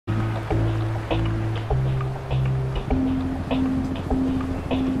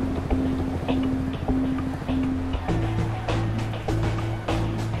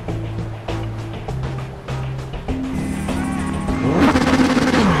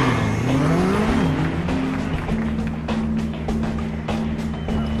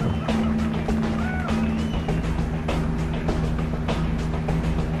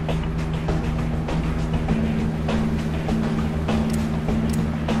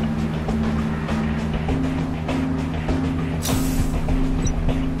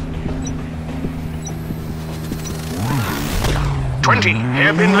20,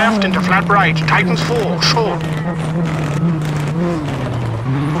 hairpin left into flat right, tightens 4, short.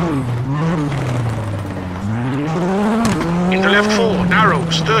 Into left 4,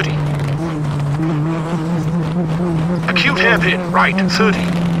 narrows, 30. Acute hairpin, right, 30.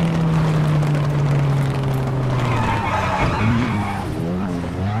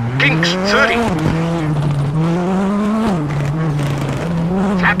 Kinks, 30.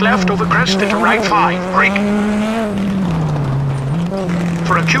 Flat left over crest into right 5, brake.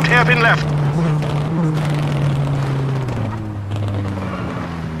 For acute hairpin left.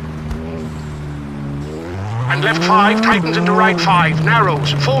 And left 5, tightens into right 5,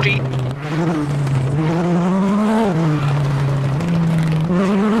 narrows, 40.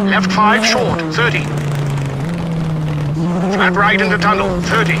 Left 5, short, 30. Flat right into tunnel,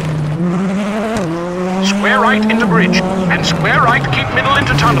 30. Square right into bridge, and square right, keep middle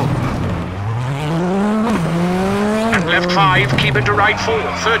into tunnel. And left 5, keep into right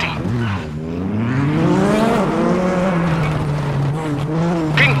 4, 30.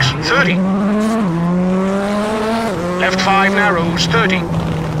 Kinks, 30. Left 5 narrows, 30.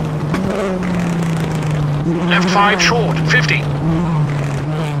 Left 5 short, 50.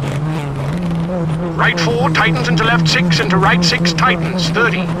 Right 4 tightens into left 6, into right 6 tightens,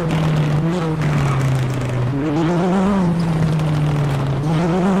 30.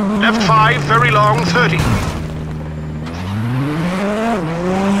 Left 5 very long, 30.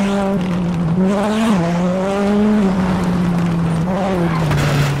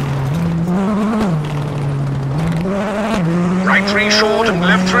 Right 3 short and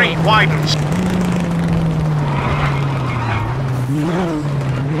left 3 widens.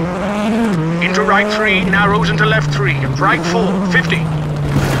 Into right 3, narrows into left 3, and right 4, 50.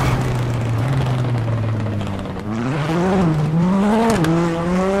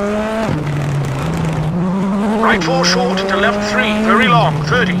 Right 4 short into left 3, very long,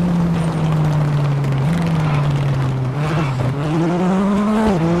 30.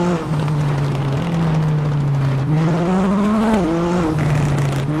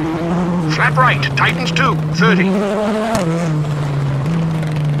 Flat right, tightens 2, 30.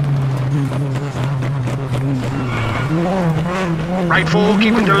 Right 4,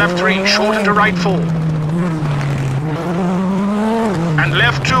 keep into left 3, short into right 4. And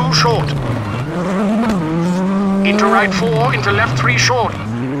left 2, short. Into right 4, into left 3, short.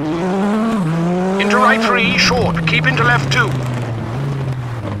 Into right 3, short, keep into left 2.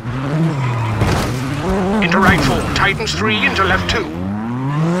 Into right 4, tightens 3, into left 2.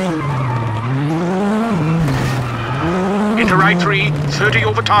 Into right 3, 30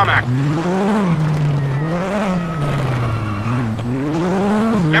 over tarmac.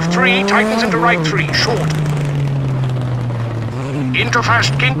 Left 3, tightens into right 3, short. Into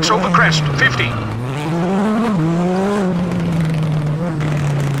fast kinks over crest, 50.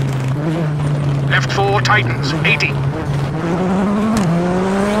 Left 4, tightens, 80.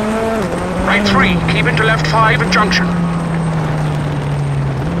 Right 3, keep into left 5 at junction.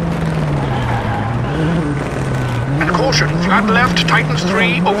 And caution, flat left, tightens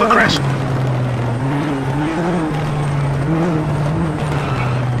 3 over crest.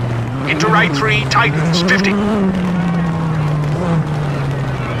 Into right 3, tightens, 50.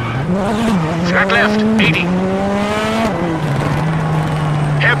 Flat left, 80.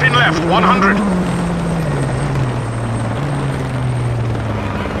 Hairpin left, 100.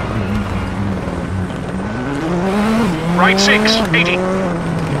 Right 6, 80.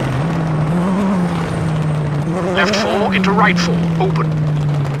 Left 4 into right 4, open.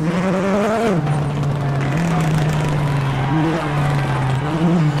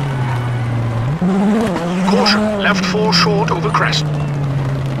 Caution, left 4 short over crest.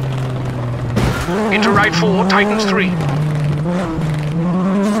 Into right 4, tightens 3.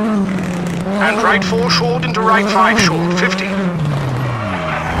 And right 4 short into right 5 short, 50.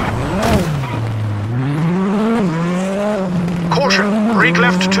 Caution, brake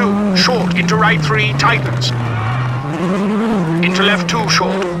left 2, short into right 3, tightens. Into left 2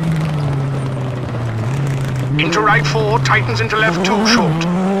 short. Into right 4, tightens into left 2 short.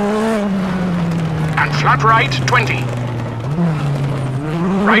 And flat right, 20.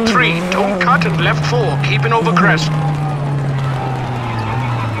 Right 3, don't cut, and left 4, keeping over crest.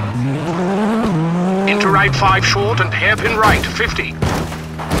 Into right 5 short and hairpin right, 50.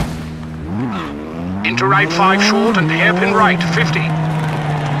 Into right 5 short and hairpin right, 50.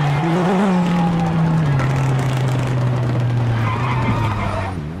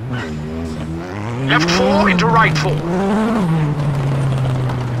 Left 4 into right 4.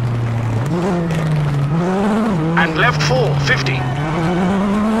 And left 4, 50.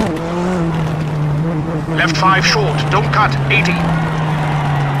 Left 5 short, don't cut, 80.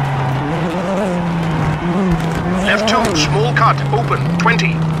 2, small cut, open,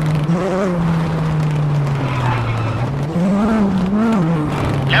 20.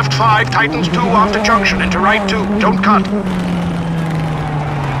 Left 5, tightens 2 after junction, into right 2, don't cut.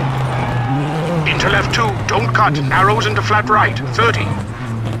 Into left 2, don't cut, narrows into flat right, 30.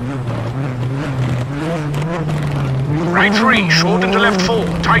 Right 3, short into left 4,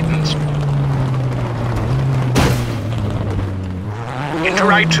 tightens. Into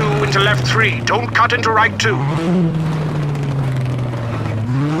right 2, into left 3, don't cut into right 2.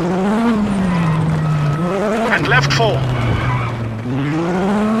 And left 4.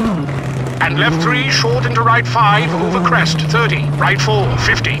 And left 3, short into right 5, over crest, 30. Right 4,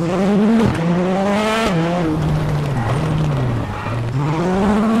 50.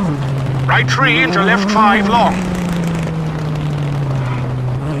 Right 3 into left 5, long.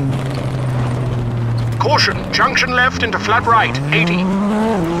 Caution, junction left into flat right, 80.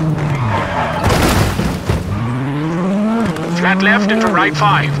 Flat left into right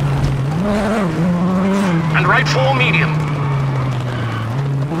 5. And right 4, medium.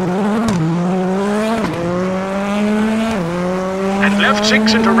 And left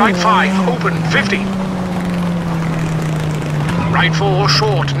 6 into right 5, open, 50. Right 4,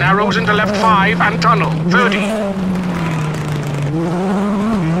 short, narrows into left 5 and tunnel, 30.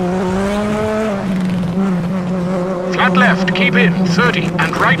 Flat left, keep in, 30.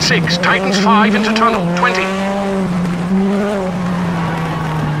 And right 6, tightens 5 into tunnel, 20.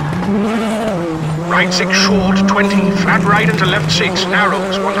 Right 6 short, 20. Flat right into left 6,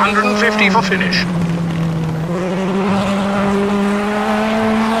 narrows, 150 for finish.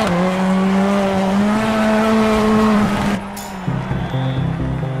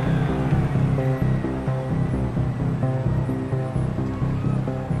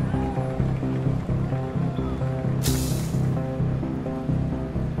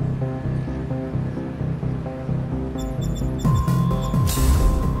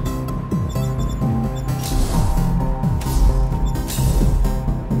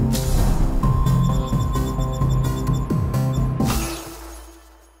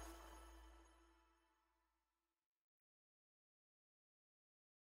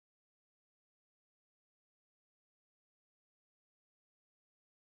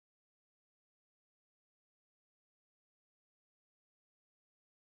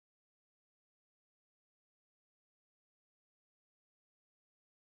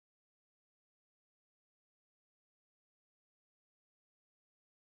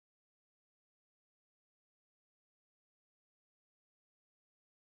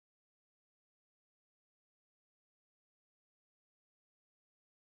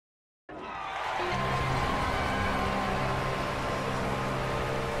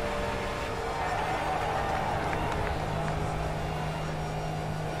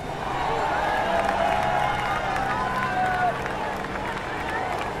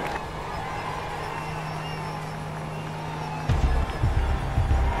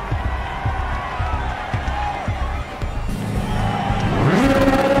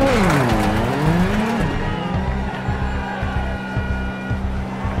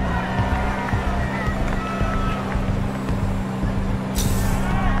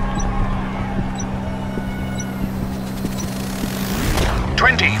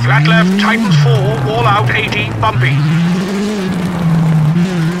 Flat left, tightens 4, wall out 80, bumpy.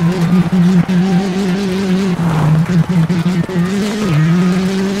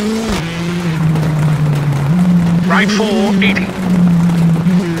 Right 4, 80.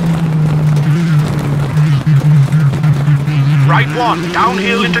 Right 1,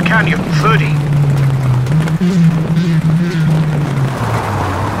 downhill into canyon, 30.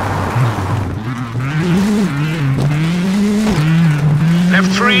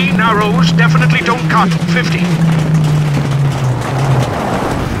 Left 3, narrows, definitely don't cut, 50.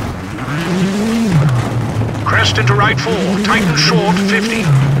 Crest into right 4, tightens short, 50.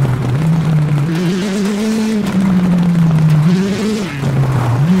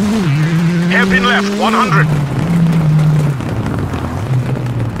 Hairpin left, 100.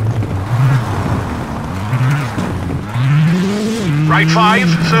 Right 5,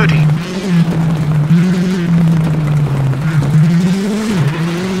 30.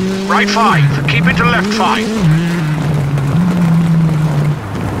 Right 5, keep into left 5.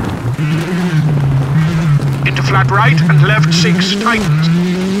 Into flat right and left 6, tightens.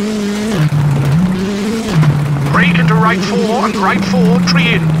 Brake into right 4 and right 4, tree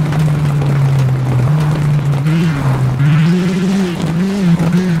in.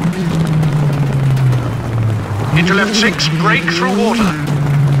 Into left 6, brake through water.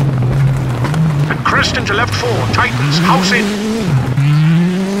 And crest into left 4, tightens, house in.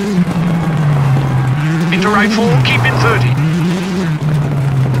 into right 4, keep in 30.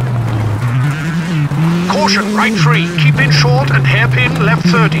 Caution, right 3, keep in short and hairpin left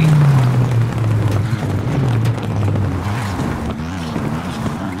 30.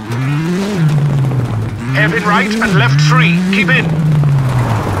 Hairpin right and left 3, keep in.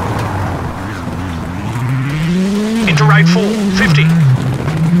 Into right 4, 50.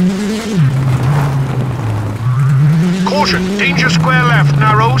 Caution, danger square left,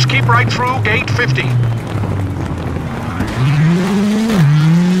 narrows, keep right through, gate 50.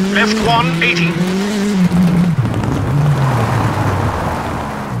 Left 1, 80.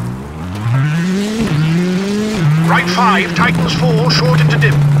 Right 5, tightens 4, short into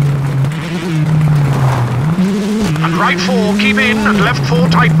dip. And right 4, keep in, and left 4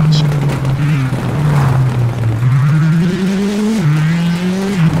 tightens.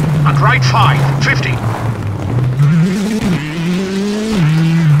 And right 5, 50.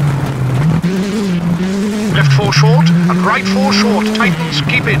 Left 4 short, and right 4 short, tightens,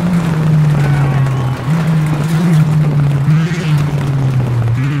 keep in.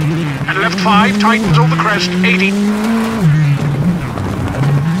 And left 5, tightens over crest, 80.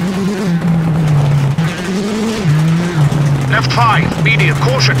 Left 5, medium,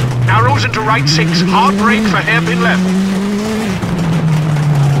 caution. Narrows into right 6, hard brake for hairpin left.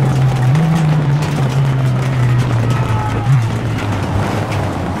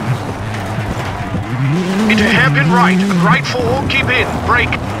 Into hairpin right, and right 4, keep in, brake.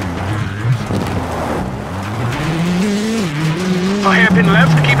 For hairpin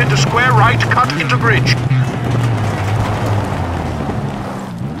left, keep into square right, cut into bridge.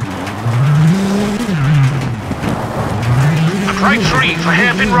 And right 3 for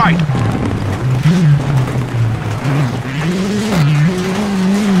hairpin right.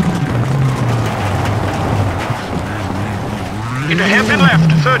 Into hairpin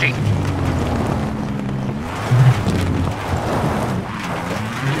left, 30.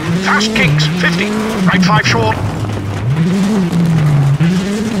 Fast kinks, 50. Right 5 short.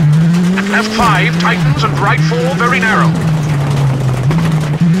 And left 5 tightens and right 4 very narrow.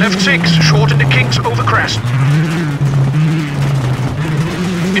 Left 6 short into kinks over crest.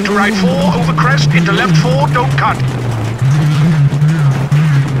 Into right 4 over crest, into left 4 don't cut.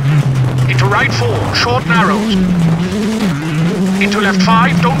 Into right 4 short narrows. Into left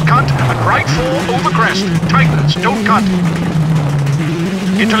 5 don't cut, and right 4 over crest, tightens, don't cut.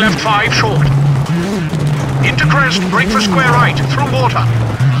 Into left 5 short. Into crest, brake for square right, through water.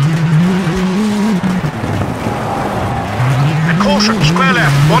 And caution, square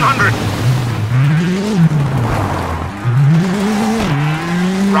left, 100.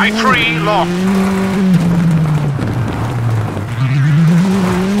 Right 3, long.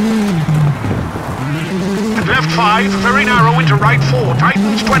 And left 5, very narrow into right 4,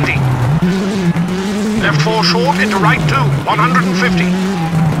 tightens 20. Left 4 short into right 2, 150.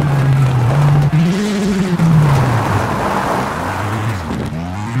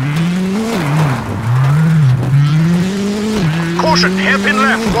 Caution, hairpin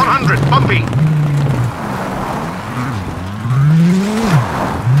left, 100, bumpy.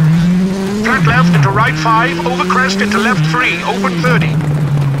 Flat left into right 5, over crest into left 3, open 30.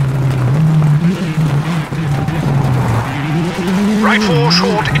 Right 4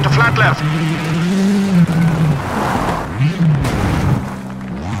 short into flat left.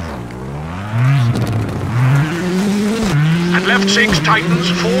 And left 6 tightens,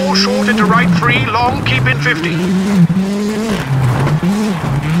 4 short into right 3, long, keep in 50.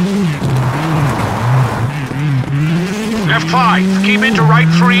 Left 5, keep into right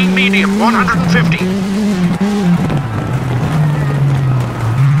 3, medium, 150.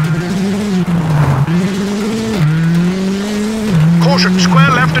 Caution,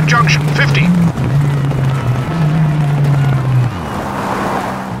 square left at junction, 50.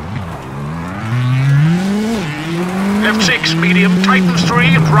 Left 6, medium, tightens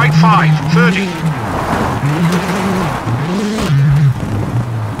 3, and right 5, 30.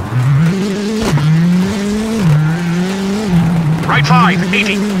 Right 5,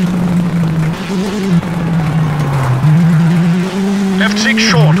 80. Left 6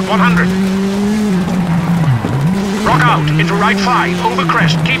 short, 100. Rock out, into right 5, over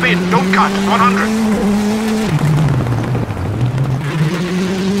crest, keep in, don't cut, 100.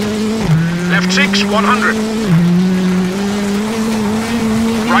 Left 6, 100.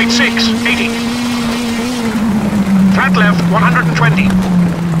 Right 6, 80. Flat left, 120.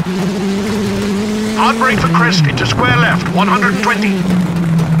 Hard brake for crest into square left, 120.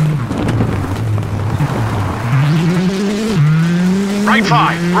 Right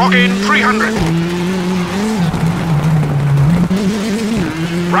 5, rock in, 300.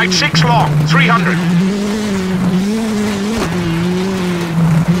 Right 6 long, 300.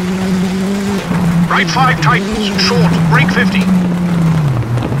 Right 5 tightens, short, brake 50.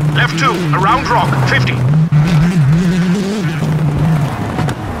 Left 2, around rock, 50.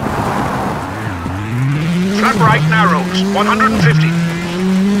 Flat right narrows, 150.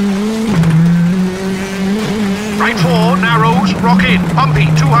 Right 4 narrows, rock in, bumpy,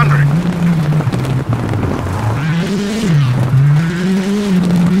 200.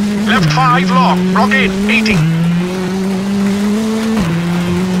 Left 5 long, rock in, 80.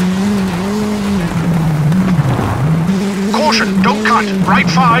 Caution, don't cut. Right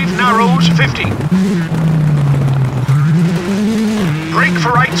 5 narrows, 50. Brake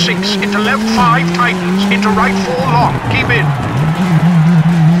for right 6, into left 5 tightens, into right 4 long, keep in.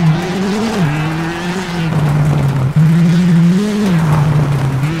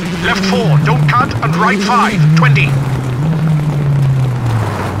 Left 4, don't cut, and right 5, 20.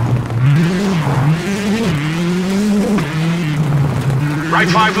 Right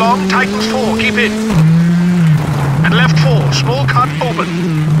 5 long, tightens 4, keep in. And left 4, small cut, open.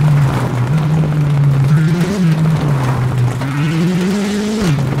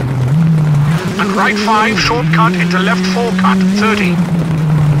 And right 5, short cut into left 4 cut, 30.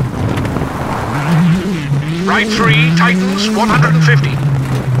 Right 3, tightens, 150.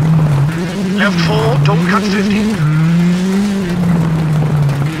 Left 4, don't cut, 50.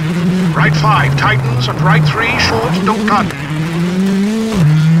 Right 5, tightens, and right 3, short, don't cut.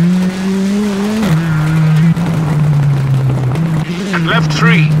 And left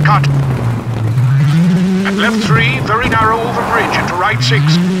 3, cut. And left 3, very narrow over bridge into right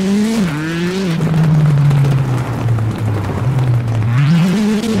 6.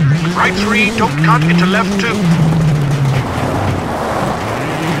 Right 3, don't cut into left 2.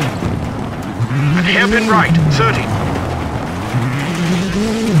 And hairpin right, 30.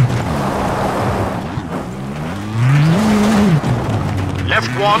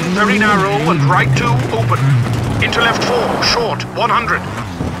 Left 1, very narrow, and right 2, open. Into left 4, short, 100.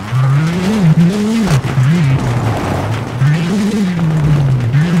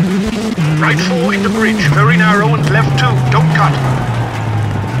 Right 4 into bridge, very narrow, and left 2, don't cut.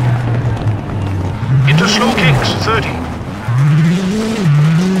 Into slow kicks, 30.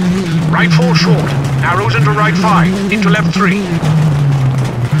 Right 4 short, narrows into right 5, into left 3.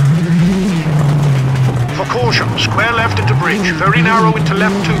 For caution, square left into bridge, very narrow into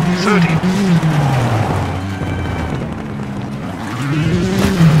left 2, 30.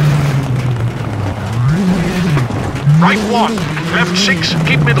 Right 1, left 6,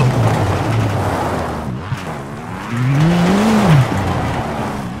 keep middle.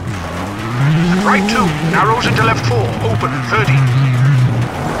 And right 2, narrows into left 4, open, 30.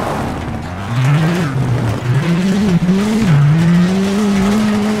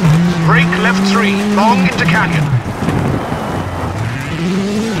 Brake left 3, long into canyon.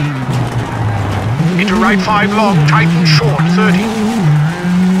 Into right 5 long, tighten short, 30.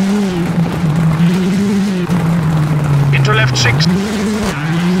 Into left 6.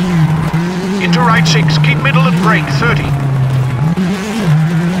 Into right 6, keep middle and brake, 30.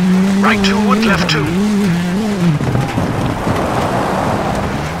 Right 2 and left 2.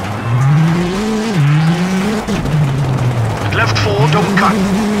 And left 4, don't cut.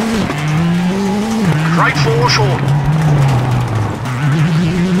 And right 4 short.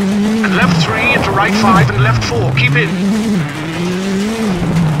 And left 3 into right 5 and left 4, keep in.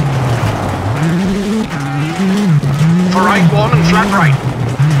 For right 1 and flat right.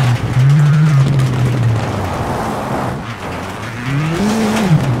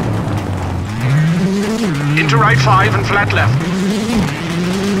 Into right 5 and flat left.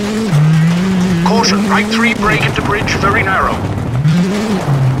 Caution, right 3 brake into bridge, very narrow.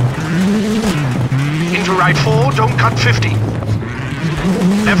 Into right 4, don't cut, 50.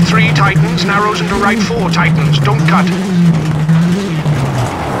 Left 3 tightens, narrows into right 4 tightens, don't cut.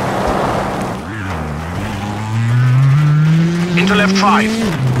 Into left 5.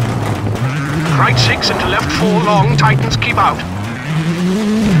 Right 6 into left 4 long, tightens, keep out.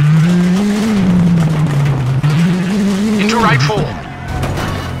 Into right 4.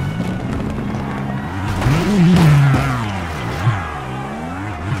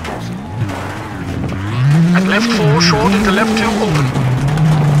 And left 4 short into left 2 open.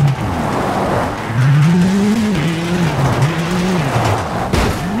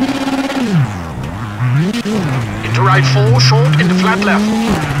 Into right 4 short into flat left.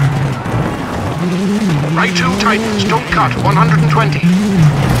 Right 2 tightens, don't cut, 120.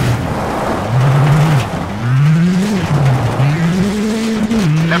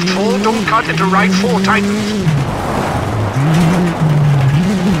 Left 4, don't cut, into right 4 tightens.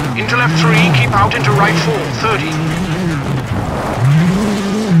 Into left 3, keep out into right 4, 30.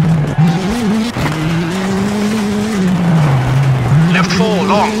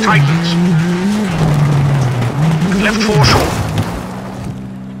 long, tightens. And left 4 short.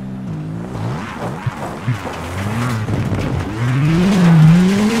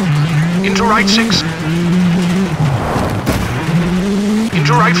 Into right 6.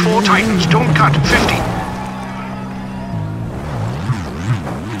 Into right 4, tightens, don't cut, 50.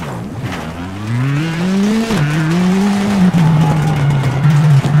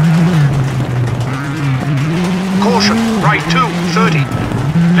 Caution, right 2, 30.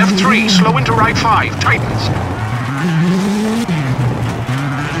 Left 3, slow into right 5, tightens.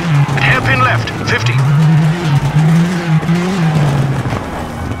 And hairpin left, 50.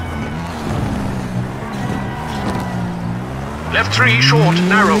 Left 3, short,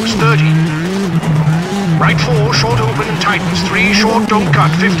 narrows, 30. Right 4, short open and tightens, 3 short, don't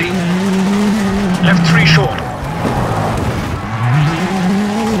cut, 50. Left 3 short.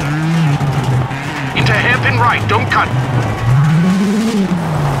 Into hairpin right, don't cut.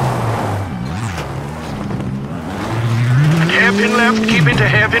 And hairpin left, keep into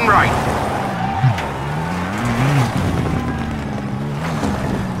hairpin right.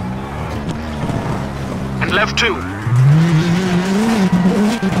 And left 2.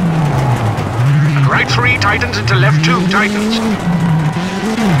 And right 3, tightens into left 2, tightens.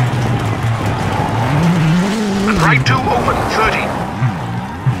 And right 2, open, 30.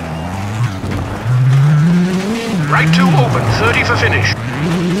 Right 2 open, 30 for finish.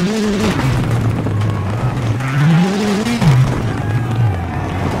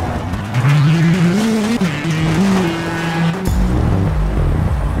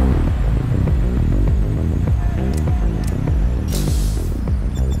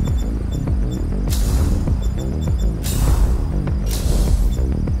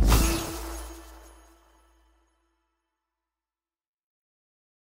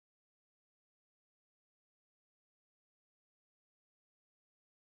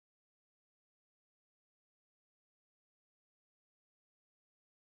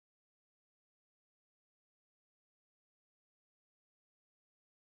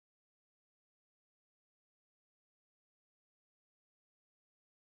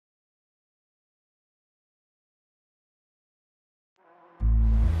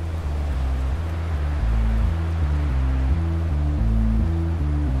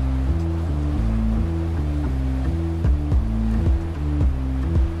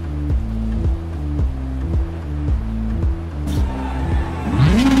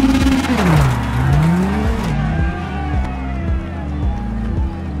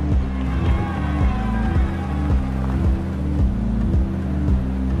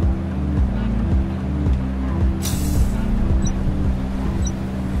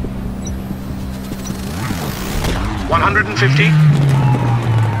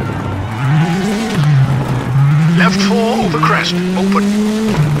 Left 4 over crest, open.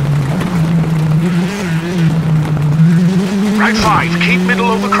 Right 5, keep middle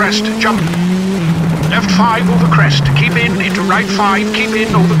over crest, jump. Left 5 over crest, keep in, into right 5, keep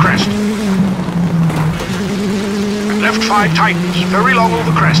in over crest. Left 5 tightens, very long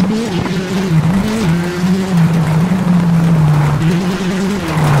over crest.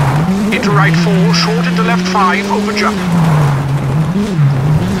 Into right 4, short into left 5, over jump.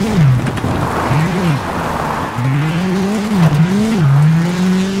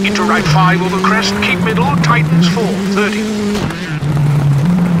 Into right 5 over crest, keep middle, tightens 4, 30.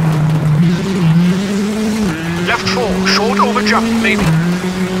 Left 4, short over jump, maybe.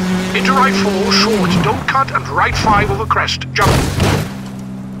 Into right 4, short, don't cut, and right 5 over crest, jump.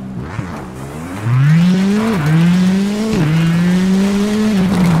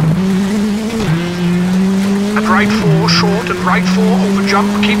 And right 4, short, and right 4 over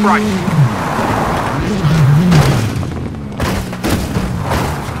jump, keep right.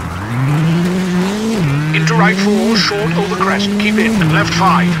 Into right 4, short over crest, keep in, and left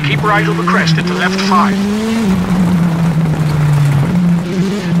 5, keep right over crest into left 5.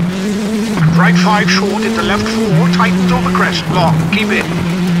 And right 5 short into left 4, tightens over crest, long, keep in.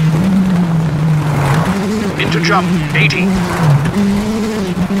 Into jump, 80.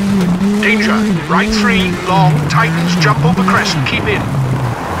 Danger, right 3, long, tightens, jump over crest, keep in.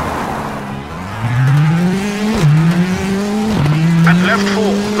 And left 4,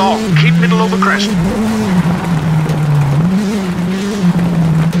 long, keep middle over crest.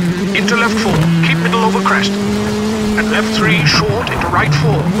 Into left 4, keep middle over crest. And left 3, short, into right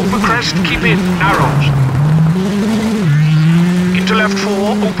 4, over crest, keep in, narrows. Into left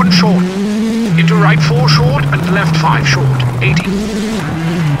 4, open short. Into right 4 short, and left 5 short, 80.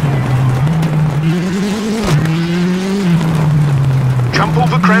 Jump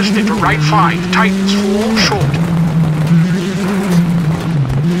over crest into right 5, tightens 4, short.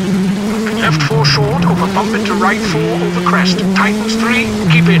 Left 4 short, over bump into right 4 over crest. Tightens 3,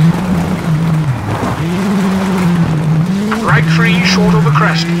 keep in. And right 3 short over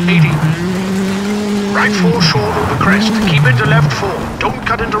crest, 80. Right 4 short over crest, keep into left 4. Don't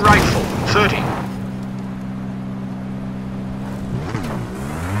cut into right 4, 30.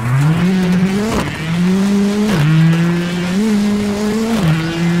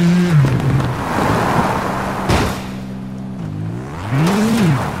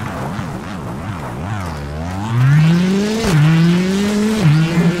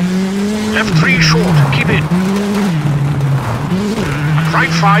 Left 3 short, keep in. And right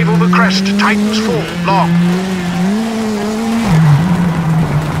 5 over crest, tightens 4, long.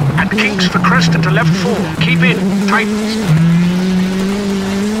 And kinks for crest into left 4, keep in, tightens.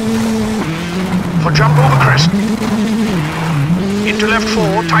 For jump over crest. Into left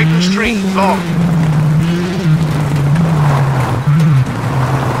 4, tightens 3, long.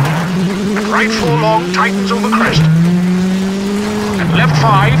 And right 4 long, tightens over crest. And left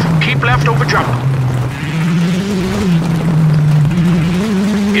 5, keep left over jump.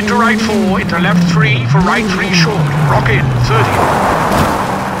 Into right 4, into left 3, for right 3 short. Rock in, 30.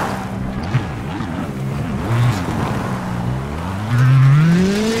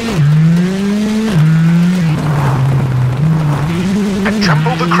 Jump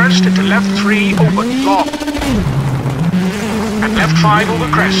over crest into left 3, open, long. And left 5 over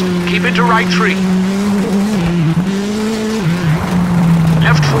crest, keep into right 3.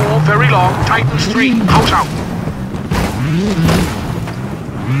 Left 4, very long, tightens 3, house out.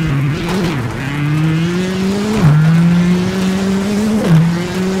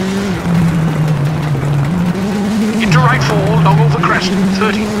 Into right 4, long over crest,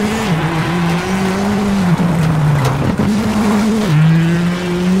 30.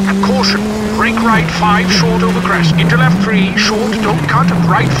 Caution, brake right 5 short over crest, into left 3 short, don't cut, and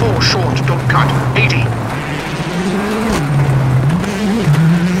right 4 short, don't cut, 80.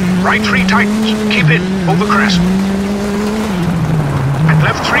 Right 3 tightens, keep in, over crest. And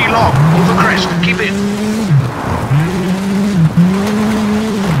left 3 long, over crest, keep in.